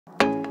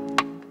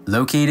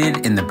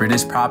Located in the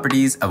British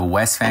properties of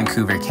West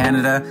Vancouver,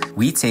 Canada,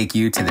 we take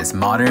you to this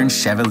modern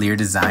Chevalier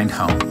designed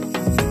home.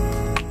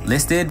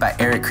 Listed by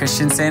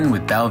Christiansen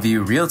with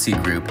Bellevue Realty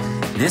Group,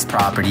 this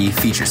property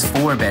features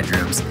 4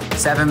 bedrooms,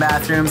 7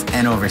 bathrooms,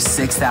 and over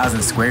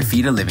 6,000 square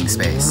feet of living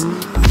space.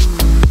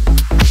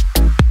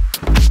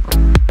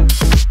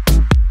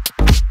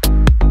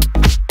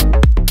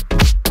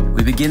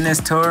 We begin this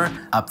tour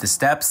up the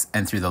steps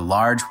and through the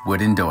large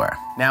wooden door.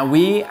 Now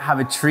we have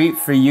a treat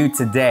for you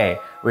today.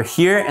 We're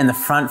here in the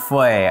front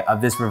foyer of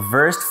this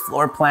reversed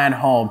floor plan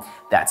home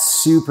that's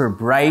super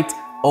bright,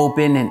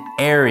 open, and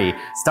airy.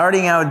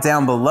 Starting out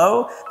down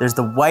below, there's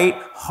the white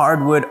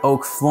hardwood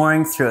oak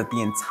flooring throughout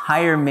the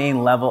entire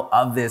main level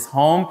of this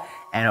home.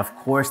 And of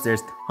course,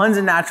 there's tons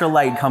of natural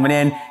light coming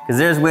in because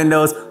there's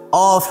windows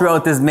all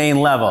throughout this main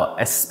level,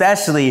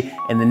 especially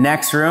in the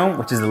next room,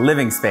 which is the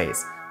living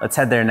space. Let's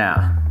head there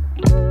now.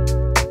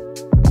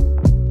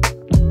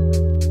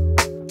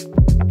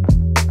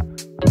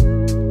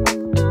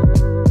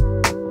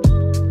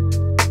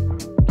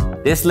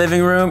 This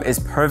living room is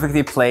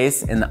perfectly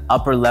placed in the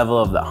upper level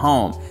of the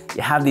home.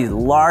 You have these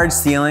large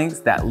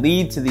ceilings that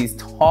lead to these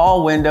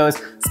tall windows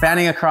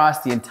spanning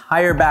across the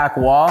entire back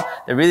wall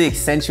that really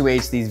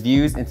accentuates these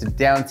views into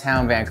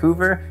downtown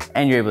Vancouver,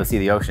 and you're able to see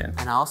the ocean.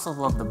 And I also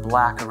love the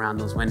black around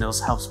those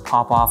windows, helps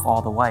pop off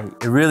all the white.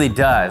 It really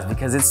does,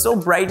 because it's so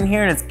bright in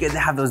here and it's good to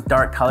have those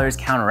dark colors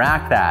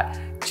counteract that.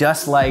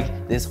 Just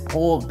like this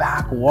whole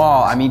back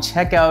wall. I mean,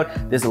 check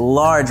out this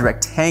large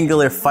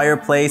rectangular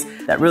fireplace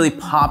that really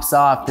pops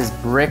off this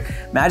brick.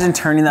 Imagine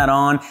turning that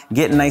on,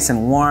 getting nice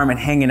and warm and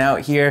hanging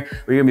out here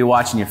where you're gonna be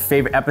watching your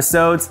favorite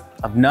episodes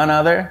of none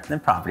other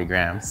than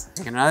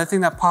Propertygrams. Another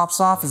thing that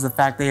pops off is the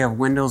fact they have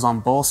windows on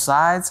both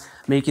sides,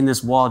 making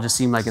this wall just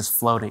seem like it's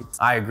floating.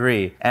 I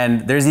agree.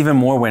 And there's even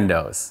more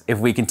windows if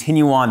we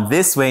continue on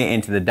this way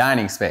into the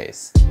dining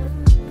space.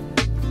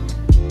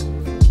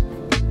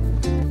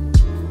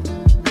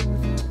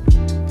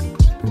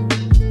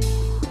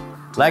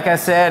 Like I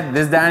said,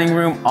 this dining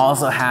room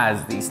also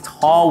has these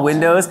tall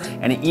windows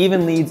and it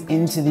even leads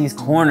into these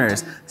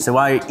corners. So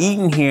while you're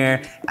eating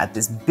here at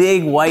this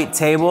big white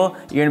table,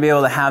 you're gonna be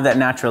able to have that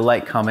natural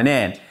light coming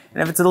in.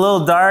 And if it's a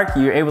little dark,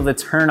 you're able to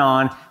turn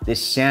on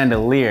this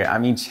chandelier. I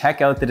mean, check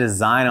out the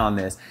design on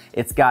this.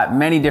 It's got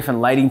many different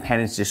lighting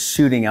pendants just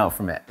shooting out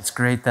from it. It's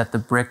great that the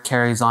brick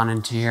carries on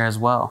into here as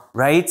well.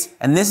 Right?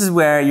 And this is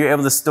where you're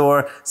able to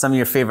store some of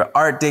your favorite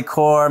art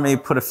decor,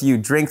 maybe put a few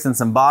drinks and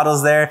some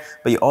bottles there,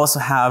 but you also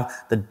have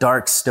the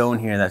dark stone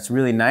here that's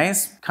really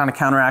nice, kind of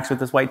counteracts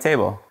with this white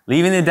table.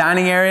 Leaving the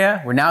dining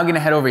area, we're now gonna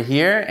head over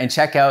here and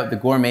check out the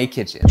gourmet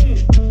kitchen.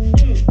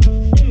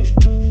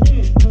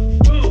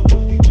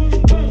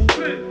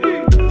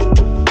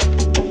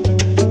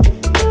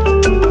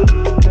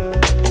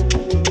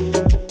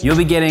 You'll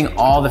be getting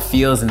all the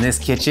feels in this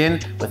kitchen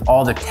with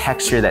all the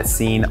texture that's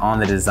seen on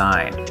the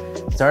design.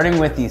 Starting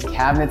with these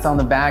cabinets on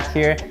the back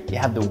here, you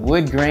have the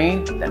wood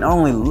grain that not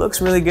only looks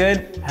really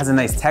good, has a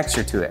nice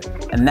texture to it.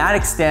 And that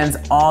extends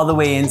all the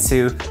way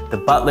into the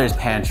butler's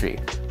pantry,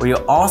 where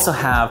you'll also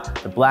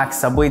have the black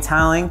subway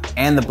tiling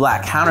and the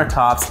black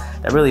countertops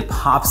that really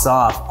pops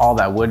off all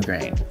that wood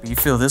grain. You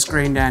feel this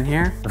grain down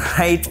here?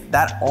 Right,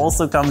 that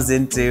also comes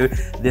into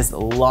this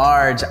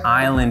large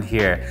island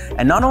here.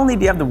 And not only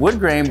do you have the wood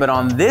grain, but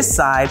on this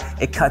side,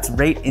 it cuts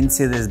right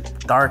into this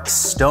dark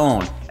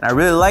stone. And I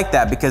really like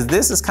that because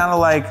this is kind of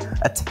like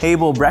a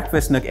table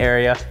breakfast nook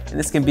area, and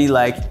this can be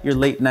like your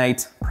late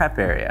night prep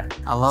area.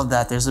 I love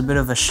that. There's a bit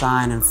of a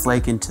shine and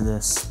flake into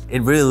this.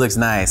 It really looks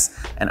nice.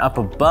 And up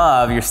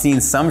above, you're seeing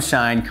some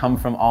shine come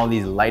from all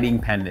these lighting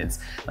pendants.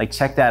 Like,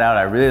 check that out.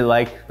 I really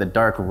like the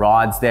dark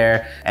rods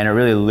there, and it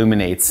really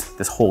illuminates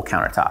this whole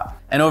countertop.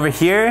 And over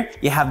here,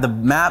 you have the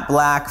matte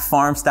black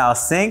farm style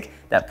sink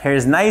that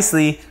pairs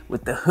nicely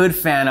with the hood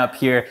fan up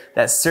here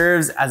that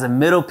serves as a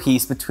middle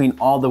piece between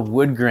all the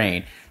wood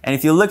grain. And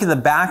if you look at the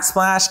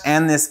backsplash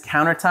and this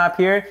countertop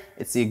here,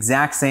 it's the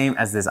exact same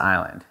as this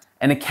island.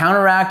 And to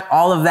counteract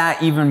all of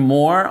that even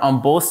more,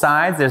 on both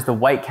sides, there's the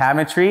white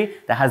cabinetry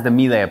that has the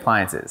Miele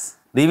appliances.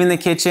 Leaving the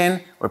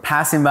kitchen, we're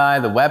passing by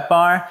the wet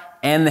bar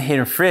and the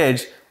hidden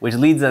fridge, which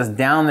leads us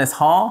down this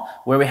hall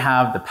where we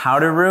have the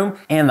powder room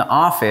and the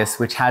office,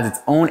 which has its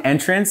own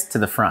entrance to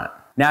the front.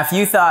 Now, if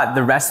you thought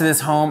the rest of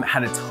this home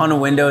had a ton of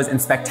windows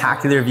and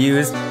spectacular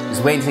views,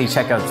 just wait until you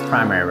check out this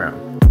primary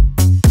room.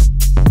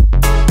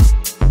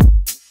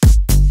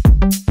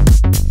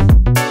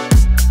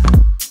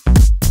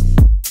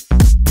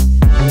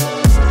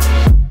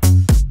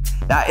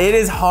 Now, it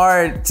is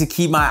hard to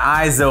keep my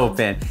eyes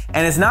open,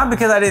 and it's not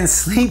because I didn't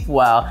sleep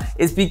well,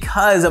 it's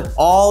because of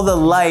all the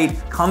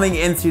light coming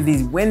in through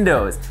these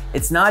windows.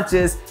 It's not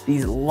just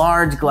these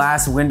large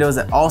glass windows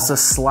that also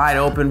slide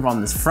open from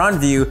this front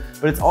view,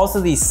 but it's also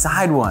these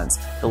side ones.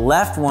 The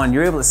left one,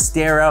 you're able to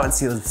stare out and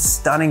see those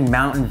stunning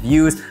mountain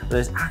views where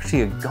there's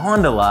actually a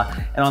gondola.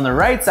 And on the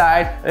right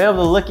side, you're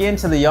able to look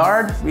into the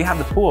yard, we have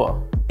the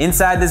pool.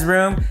 Inside this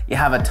room, you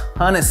have a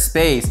ton of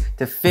space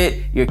to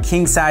fit your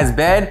king size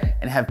bed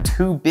and have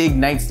 2 big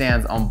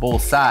nightstands on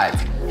both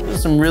sides.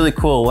 There's some really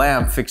cool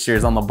lamp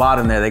fixtures on the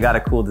bottom there. They got a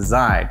cool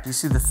design. You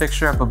see the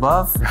fixture up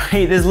above?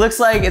 Right, this looks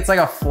like it's like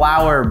a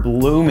flower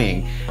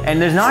blooming.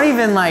 And there's not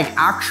even like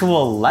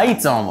actual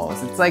lights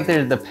almost. It's like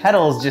the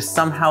petals just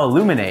somehow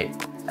illuminate.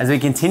 As we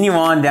continue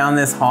on down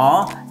this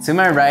hall, to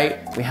my right,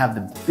 we have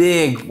the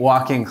big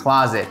walk-in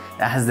closet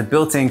that has the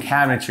built-in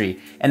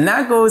cabinetry. And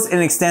that goes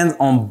and extends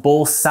on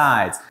both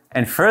sides.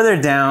 And further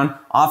down,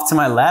 off to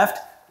my left,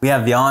 we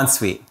have the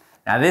ensuite.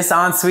 Now this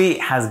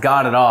ensuite has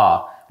got it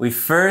all. We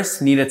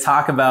first need to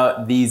talk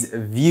about these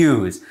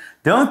views.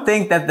 Don't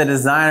think that the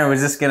designer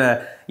was just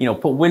gonna,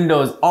 put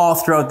windows all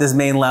throughout this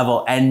main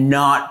level and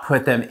not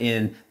put them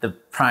in the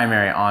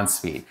primary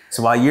ensuite.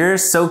 So while you're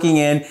soaking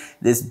in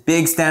this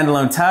big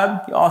standalone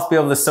tub, you'll also be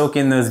able to soak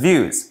in those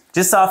views.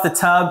 Just off the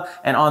tub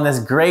and on this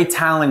gray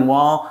tiling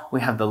wall, we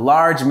have the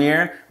large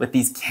mirror with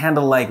these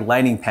candle-like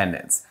lighting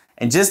pendants.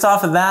 And just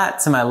off of that,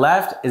 to my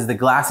left, is the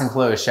glass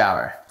enclosed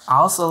shower. I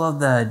also love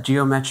the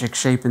geometric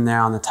shape in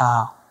there on the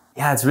tile.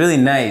 Yeah, it's really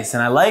nice.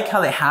 And I like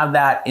how they have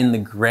that in the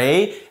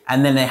gray,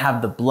 and then they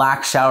have the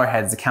black shower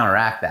heads to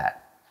counteract that.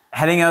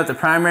 Heading out the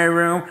primary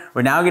room,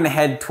 we're now gonna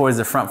head towards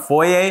the front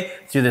foyer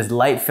through this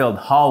light-filled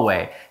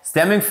hallway,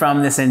 stemming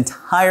from this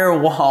entire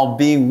wall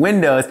being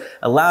windows,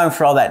 allowing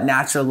for all that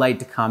natural light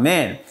to come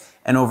in.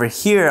 And over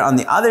here on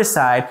the other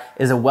side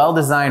is a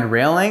well-designed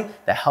railing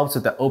that helps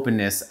with the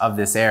openness of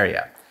this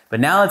area.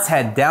 But now let's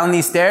head down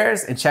these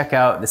stairs and check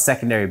out the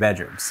secondary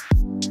bedrooms.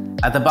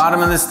 At the bottom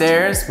of the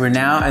stairs, we're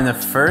now in the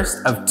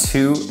first of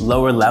 2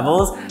 lower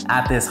levels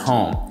at this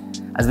home.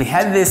 As we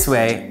head this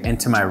way, and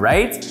to my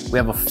right, we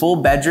have a full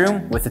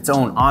bedroom with its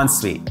own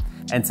ensuite.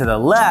 And to the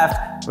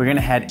left, we're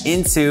gonna head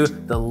into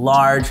the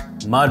large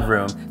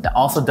mudroom that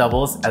also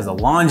doubles as a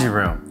laundry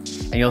room.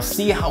 And you'll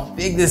see how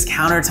big this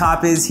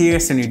countertop is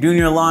here. So when you're doing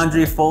your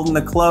laundry, folding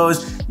the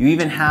clothes, you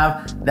even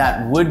have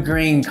that wood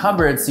grain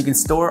cupboard so you can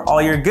store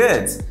all your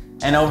goods.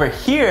 And over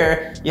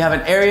here, you have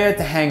an area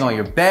to hang all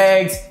your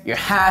bags, your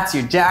hats,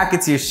 your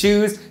jackets, your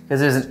shoes,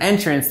 because there's an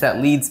entrance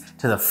that leads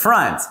to the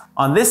front.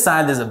 On this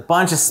side, there's a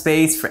bunch of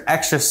space for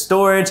extra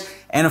storage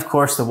and of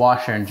course the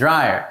washer and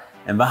dryer.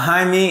 And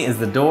behind me is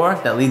the door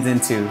that leads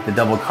into the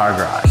double car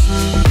garage.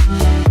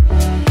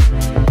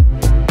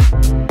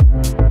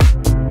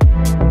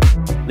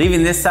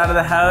 Leaving this side of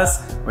the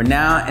house, we're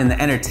now in the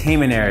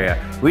entertainment area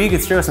where you can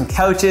throw some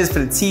couches,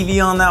 put a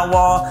TV on that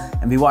wall,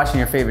 and be watching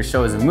your favorite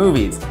shows and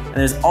movies. And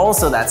there's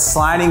also that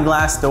sliding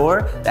glass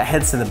door that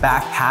heads to the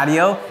back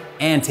patio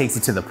and takes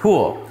you to the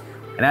pool.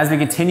 And as we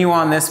continue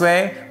on this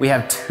way, we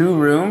have 2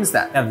 rooms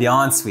that have the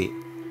ensuite.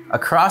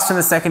 Across from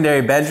the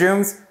secondary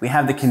bedrooms, we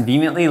have the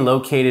conveniently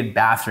located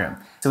bathroom.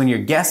 So when your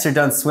guests are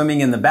done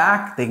swimming in the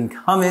back, they can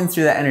come in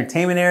through the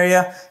entertainment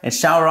area and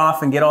shower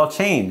off and get all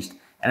changed.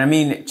 And I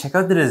mean, check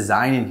out the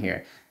design in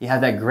here. You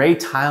have that gray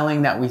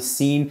tiling that we've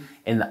seen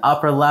in the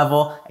upper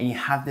level, and you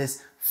have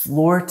this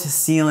floor to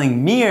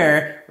ceiling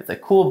mirror with a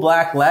cool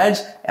black ledge.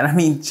 And I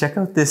mean, check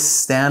out this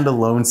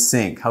standalone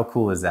sink. How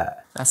cool is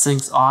that? That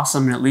sink's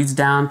awesome, and it leads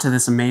down to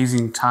this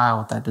amazing tile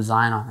with that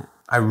design on it.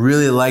 I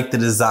really like the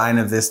design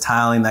of this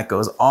tiling that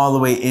goes all the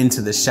way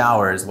into the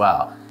shower as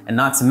well. And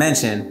not to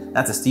mention,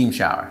 that's a steam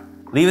shower.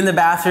 Leaving the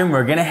bathroom,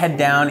 we're gonna head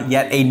down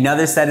yet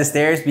another set of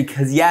stairs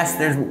because yes,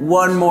 there's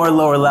one more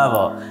lower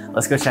level.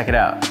 Let's go check it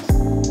out.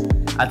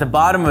 At the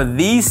bottom of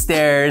these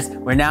stairs,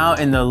 we're now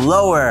in the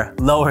lower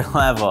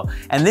level.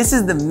 And this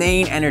is the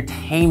main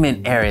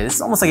entertainment area. This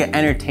is almost like an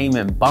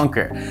entertainment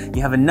bunker.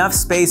 You have enough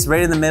space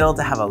right in the middle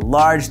to have a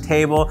large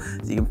table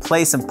so you can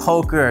play some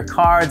poker or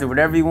cards or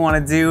whatever you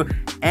wanna do.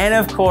 And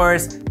of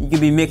course, you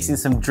can be mixing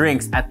some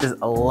drinks at this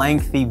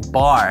lengthy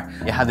bar.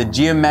 You have the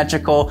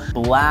geometrical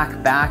black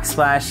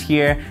backsplash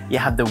here. You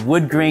have the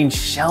wood grain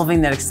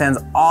shelving that extends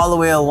all the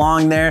way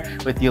along there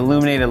with the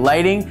illuminated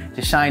lighting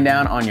to shine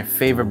down on your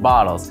favorite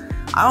bottles.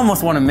 I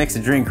almost want to mix a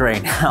drink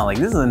right now. Like,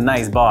 this is a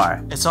nice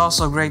bar. It's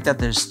also great that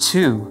there's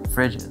 2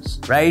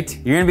 fridges. Right?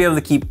 You're gonna be able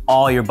to keep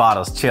all your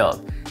bottles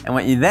chilled. And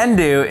what you then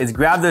do is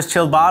grab those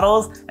chilled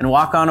bottles and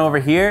walk on over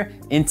here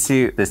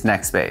into this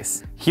next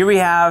space. Here we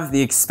have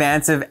the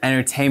expansive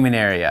entertainment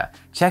area.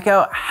 Check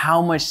out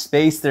how much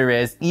space there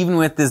is, even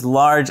with this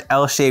large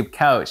L-shaped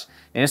couch.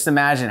 And just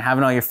imagine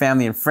having all your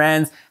family and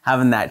friends,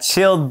 having that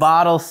chilled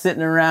bottle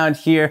sitting around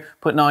here,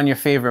 putting on your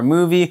favorite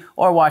movie,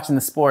 or watching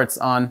the sports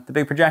on the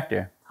big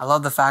projector. I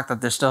love the fact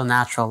that there's still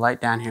natural light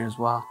down here as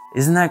well.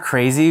 Isn't that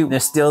crazy?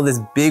 There's still this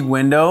big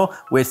window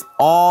with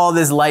all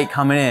this light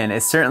coming in.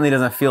 It certainly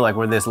doesn't feel like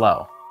we're this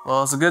low.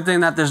 Well, it's a good thing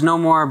that there's no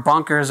more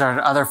bunkers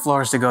or other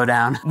floors to go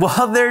down.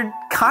 Well, there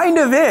kind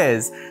of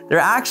is. There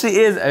actually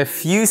is a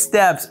few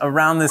steps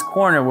around this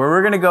corner where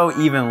we're gonna go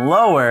even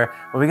lower,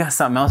 but we got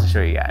something else to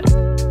show you guys.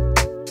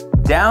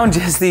 Down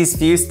just these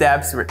few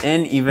steps, we're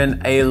in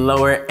even a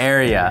lower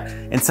area.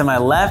 And to my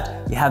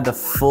left, you have the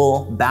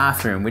full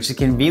bathroom, which is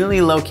conveniently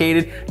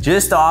located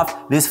just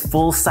off this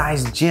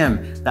full-size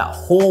gym. That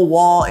whole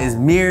wall is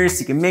mirrors, so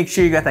you can make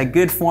sure you got that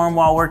good form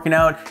while working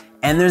out.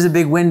 and there's a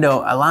big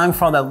window allowing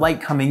for all that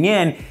light coming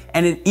in,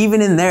 and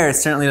even in there, it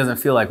certainly doesn't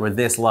feel like we're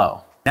this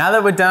low. Now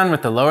that we're done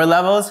with the lower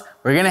levels,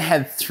 we're gonna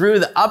head through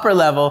the upper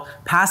level,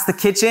 past the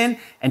kitchen,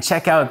 and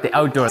check out the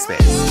outdoor space.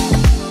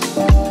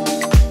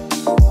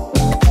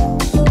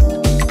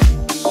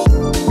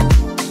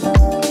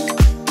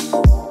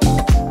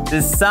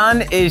 The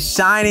sun is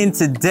shining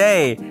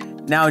today.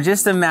 Now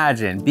just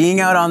imagine being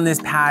out on this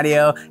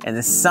patio in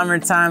the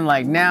summertime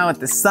like now with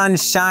the sun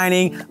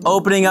shining,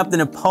 opening up the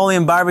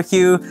Napoleon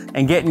barbecue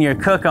and getting your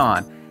cook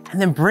on. And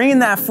then bringing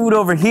that food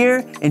over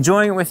here,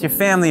 enjoying it with your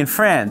family and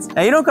friends.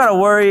 Now you don't gotta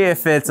worry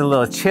if it's a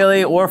little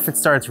chilly or if it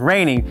starts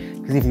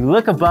raining, because if you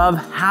look above,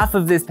 half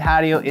of this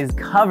patio is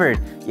covered.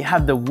 You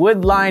have the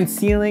wood-lined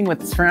ceiling with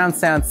the surround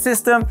sound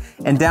system,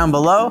 and down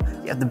below,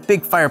 you have the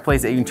big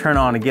fireplace that you can turn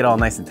on and get all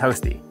nice and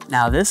toasty.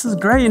 Now this is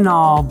great and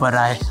all, but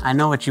I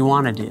know what you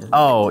want to do.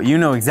 Oh, you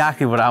know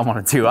exactly what I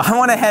want to do. I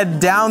want to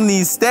head down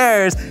these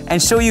stairs and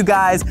show you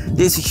guys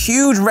this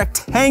huge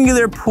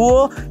rectangular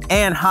pool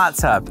and hot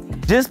tub.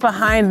 Just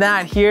behind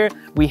that here,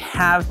 we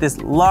have this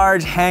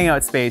large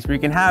hangout space where you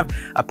can have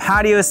a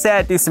patio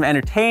set, do some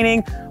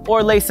entertaining,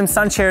 or lay some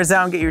sun chairs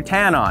out and get your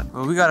tan on.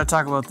 Well, we gotta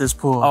talk about this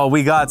pool. Oh,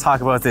 we gotta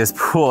talk about this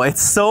pool.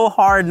 It's so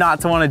hard not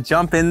to want to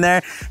jump in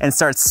there and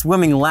start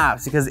swimming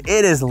laps because it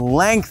is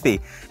lengthy.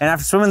 And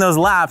after swimming those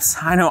laps,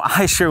 I know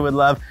I sure would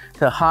love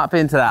to hop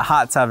into that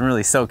hot tub and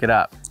really soak it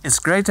up. It's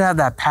great to have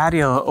that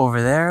patio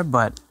over there,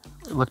 but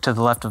look to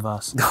the left of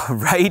us.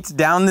 Right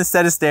down this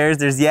set of stairs,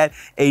 there's yet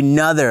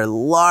another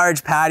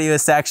large patio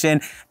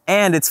section,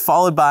 and it's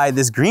followed by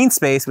this green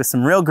space with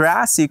some real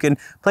grass so you can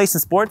play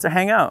some sports or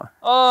hang out.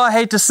 Oh, I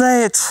hate to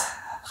say it,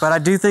 but I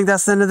do think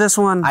that's the end of this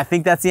one. I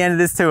think that's the end of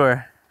this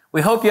tour. We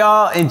hope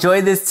y'all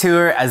enjoyed this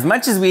tour as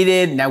much as we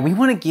did. Now we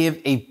want to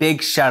give a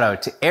big shout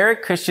out to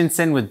Eric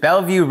Christiansen with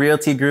Bellevue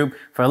Realty Group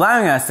for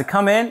allowing us to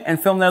come in and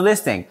film their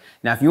listing.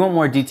 Now if you want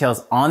more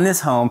details on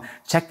this home,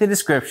 check the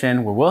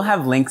description where we'll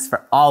have links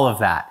for all of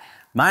that.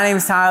 My name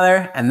is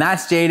Tyler and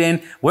that's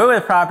Jaden. We're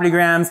with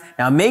Propertygrams.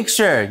 Now make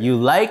sure you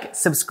like,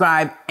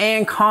 subscribe,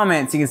 and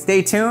comment so you can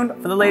stay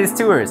tuned for the latest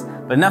tours.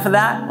 But enough of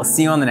that, we'll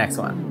see you on the next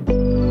one.